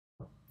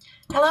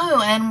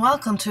Hello and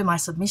welcome to my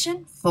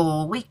submission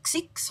for week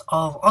 6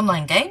 of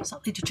Online Games,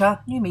 Literature,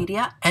 New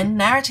Media and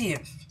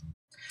Narrative.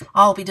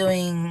 I'll be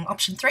doing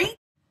option 3,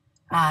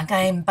 a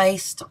game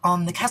based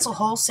on the Castle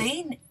Hall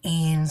scene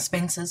in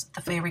Spenser's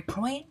The Fairy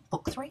Queen,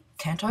 Book 3,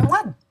 Canto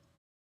 1.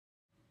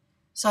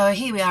 So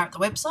here we are at the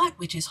website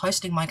which is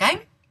hosting my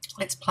game.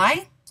 Let's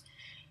play.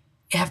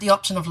 You have the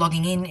option of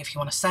logging in if you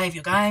want to save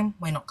your game.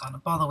 We're not going to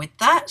bother with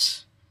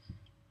that.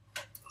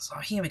 So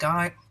here we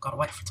go, got to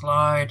wait for it to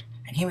load,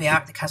 and here we are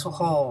at the Castle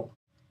Hall.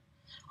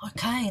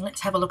 Okay,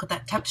 let's have a look at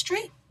that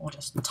tapestry. We'll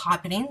just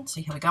type it in,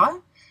 see how we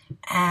go.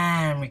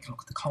 And we can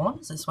look at the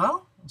columns as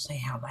well, we'll see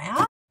how they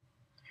are.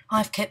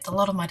 I've kept a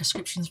lot of my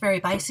descriptions very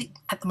basic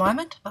at the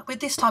moment, but with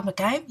this type of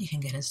game, you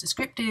can get as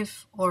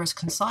descriptive or as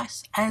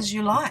concise as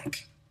you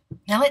like.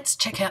 Now let's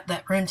check out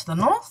that room to the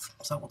north,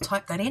 so we'll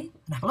type that in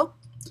and have a look.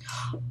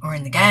 We're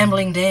in the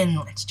gambling den,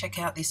 let's check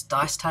out this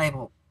dice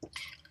table.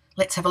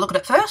 Let's have a look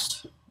at it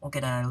first. We'll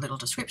get a little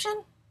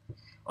description.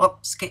 Oh,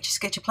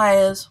 sketchy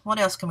players. What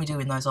else can we do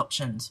in those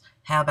options?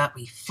 How about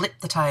we flip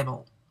the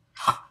table?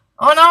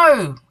 Oh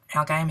no!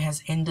 Our game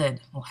has ended.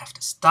 We'll have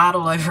to start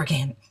all over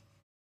again.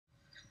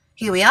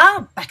 Here we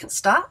are, back at the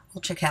start.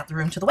 We'll check out the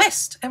room to the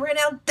west, and we're in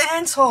our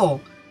dance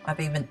hall. I've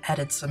even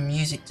added some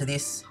music to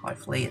this.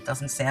 Hopefully it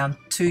doesn't sound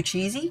too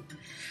cheesy.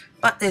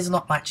 But there's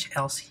not much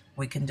else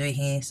we can do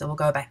here, so we'll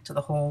go back to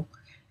the hall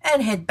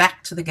and head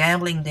back to the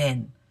gambling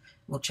den.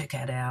 We'll check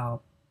out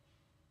our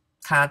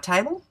card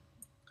table.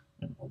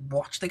 We'll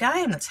watch the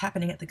game that's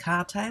happening at the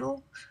card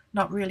table.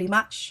 Not really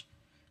much.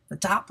 The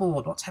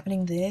dartboard, what's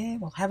happening there?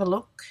 We'll have a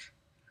look.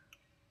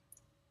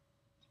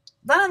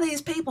 None of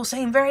these people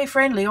seem very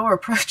friendly or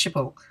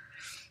approachable.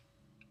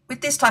 With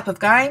this type of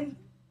game,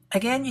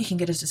 again, you can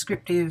get as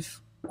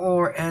descriptive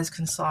or as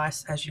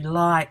concise as you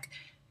like.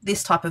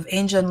 This type of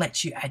engine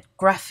lets you add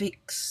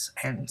graphics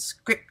and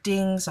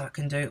scripting, so it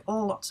can do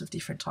all lots of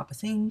different type of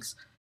things.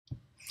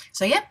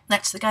 So yeah,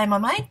 that's the game I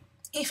made.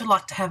 If you'd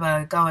like to have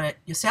a go at it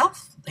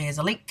yourself, there's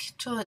a link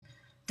to it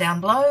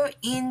down below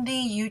in the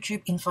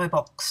YouTube info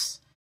box.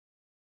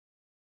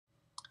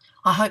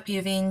 I hope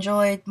you've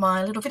enjoyed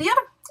my little video,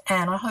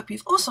 and I hope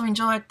you've also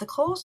enjoyed the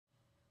course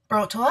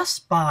brought to us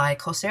by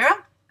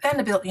Coursera,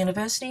 Vanderbilt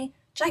University,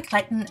 Jake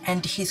Clayton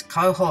and his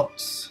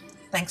cohorts.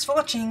 Thanks for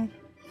watching.